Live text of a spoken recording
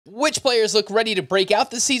Which players look ready to break out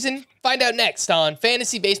this season? Find out next on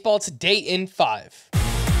Fantasy Baseball Today in 5.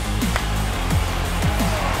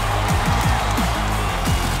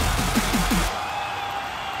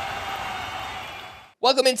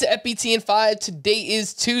 Welcome into FBT in 5. Today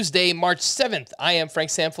is Tuesday, March 7th. I am Frank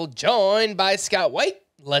Samfeld, joined by Scott White.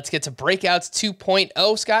 Let's get to Breakouts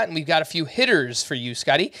 2.0, Scott, and we've got a few hitters for you,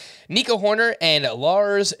 Scotty. Nico Hoerner and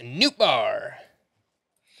Lars Nootbaar.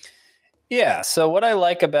 Yeah, so what I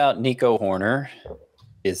like about Nico Hoerner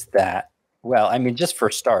is that, well, I mean, just for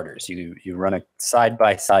starters, you run a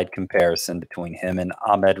side-by-side comparison between him and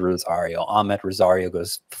Amed Rosario. Amed Rosario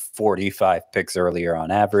goes 45 picks earlier on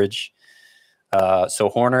average. So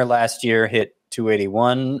Hoerner last year hit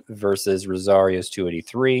 281 versus Rosario's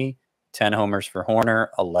 283. 10 homers for Hoerner,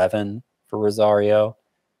 11 for Rosario.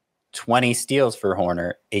 20 steals for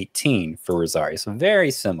Hoerner, 18 for Rosario. So very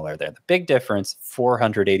similar there. The big difference,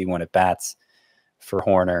 481 at-bats for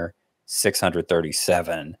Hoerner,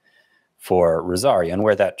 637 for Rosario. And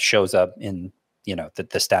where that shows up in, the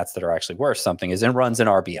stats that are actually worth something is in runs and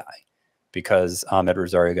RBI, because Amed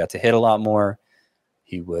Rosario got to hit a lot more.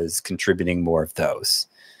 He was contributing more of those.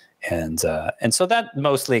 And so that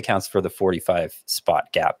mostly accounts for the 45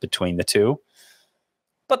 spot gap between the two.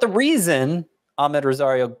 But the reason Amed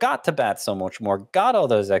Rosario got to bat so much more, got all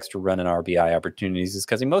those extra run and RBI opportunities, is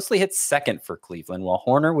because he mostly hit second for Cleveland, while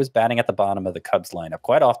Hoerner was batting at the bottom of the Cubs lineup,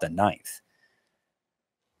 quite often ninth.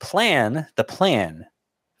 The plan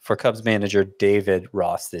for Cubs manager David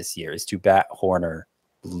Ross this year is to bat Hoerner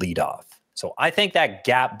leadoff. So I think that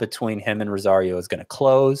gap between him and Rosario is going to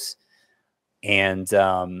close, and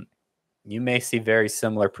you may see very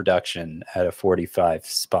similar production at a 45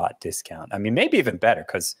 spot discount. I mean, maybe even better,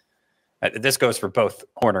 because this goes for both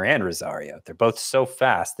Hoerner and Rosario. They're both so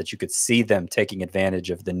fast that you could see them taking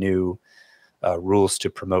advantage of the new rules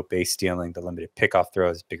to promote base stealing, the limited pickoff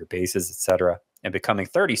throws, bigger bases, etc., and becoming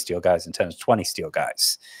 30 steal guys instead of 20 steal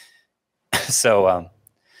guys. So,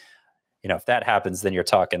 if that happens, then you're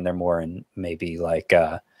talking they're more in maybe like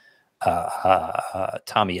Tommy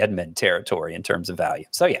Edman territory in terms of value.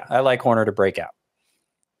 So yeah, I like Hoerner to break out.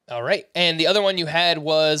 All right, and the other one you had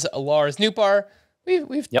was Lars Nootbaar.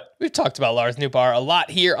 We've talked about Lars Nootbaar a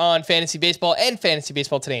lot here on Fantasy Baseball and Fantasy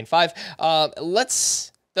Baseball Today in 5.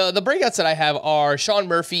 The breakouts that I have are Sean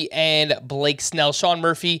Murphy and Blake Snell. Sean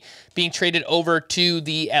Murphy being traded over to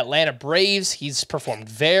the Atlanta Braves. He's performed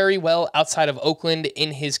very well outside of Oakland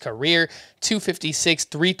in his career. 256,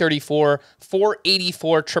 334,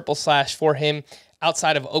 484 triple slash for him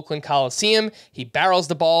outside of Oakland Coliseum. He barrels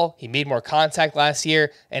the ball. He made more contact last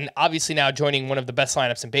year, and obviously now joining one of the best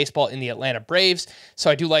lineups in baseball in the Atlanta Braves.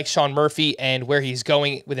 So I do like Sean Murphy and where he's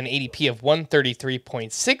going with an ADP of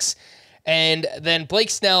 133.6. And then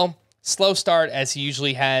Blake Snell, slow start as he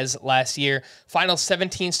usually has last year. Final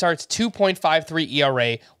 17 starts, 2.53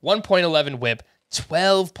 ERA, 1.11 whip,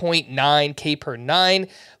 12.9 K per 9.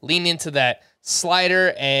 Lean into that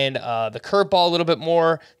slider and the curveball a little bit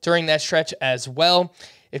more during that stretch as well.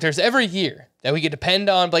 If there's ever a year that we could depend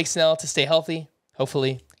on Blake Snell to stay healthy,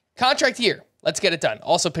 hopefully, contract year. Let's get it done.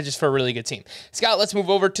 Also pitches for a really good team. Scott, let's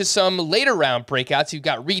move over to some later round breakouts. You've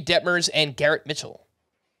got Reed Detmers and Garrett Mitchell.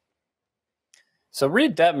 So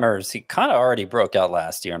Reed Detmers, he kind of already broke out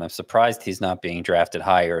last year, and I'm surprised he's not being drafted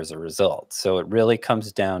higher as a result. So it really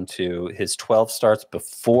comes down to his 12 starts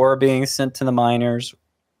before being sent to the minors,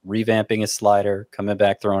 revamping his slider, coming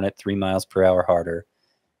back, throwing it 3 miles per hour harder,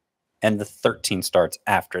 and the 13 starts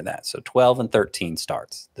after that. So 12 and 13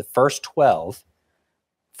 starts. The first 12,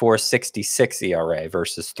 4.66 ERA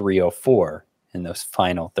versus 3.04 in those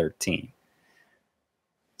final 13.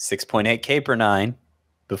 6.8 K per 9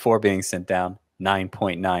 before being sent down.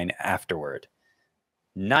 9.9 afterward.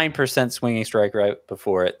 9% swinging strike rate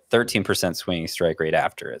before it, 13% swinging strike rate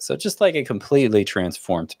after it. So just like a completely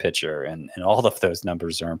transformed pitcher, and all of those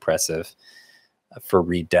numbers are impressive for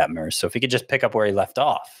Reed Detmers. So if he could just pick up where he left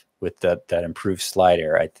off with that improved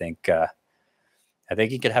slider, I think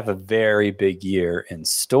he could have a very big year in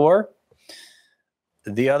store.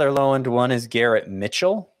 The other low-end one is Garrett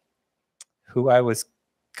Mitchell, who I was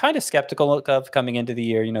kind of skeptical of coming into the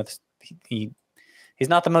year. He's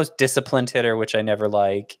not the most disciplined hitter, which I never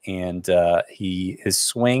like, and his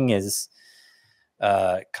swing is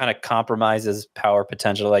kind of compromises power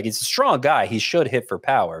potential. Like, he's a strong guy; he should hit for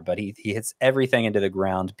power, but he hits everything into the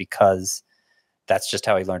ground because that's just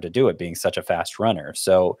how he learned to do it, being such a fast runner.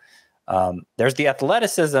 So there's the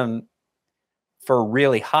athleticism for a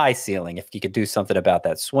really high ceiling if he could do something about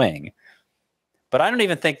that swing, but I don't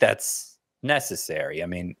even think that's necessary. I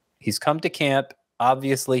mean, he's come to camp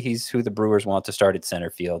Obviously, he's who the Brewers want to start at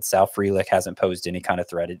center field. Sal Frelick hasn't posed any kind of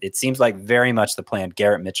threat. It seems like very much the plan.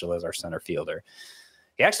 Garrett Mitchell is our center fielder.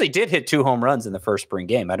 He actually did hit 2 home runs in the first spring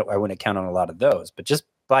game. I wouldn't count on a lot of those, but just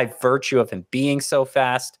by virtue of him being so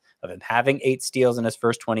fast, of him having 8 steals in his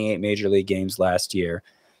first 28 major league games last year,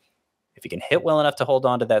 if he can hit well enough to hold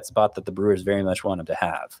on to that spot that the Brewers very much want him to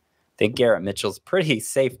have, I think Garrett Mitchell's a pretty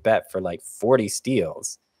safe bet for like 40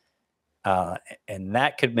 steals. And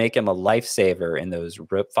that could make him a lifesaver in those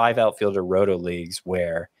 5 outfielder roto leagues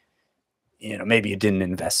where, maybe you didn't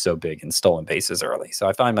invest so big in stolen bases early. So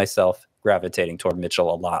I find myself gravitating toward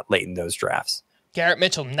Mitchell a lot late in those drafts. Garrett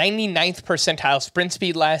Mitchell, 99th percentile sprint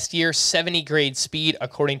speed last year, 70 grade speed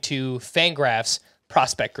according to Fangraphs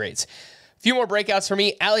prospect grades. A few more breakouts for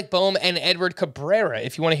me, Alec Boehm and Edward Cabrera.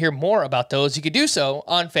 If you want to hear more about those, you could do so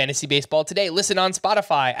on Fantasy Baseball Today. Listen on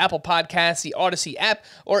Spotify, Apple Podcasts, the Audacy app,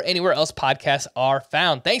 or anywhere else podcasts are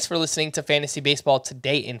found. Thanks for listening to Fantasy Baseball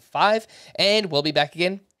Today in 5, and we'll be back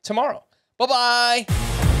again tomorrow. Bye-bye.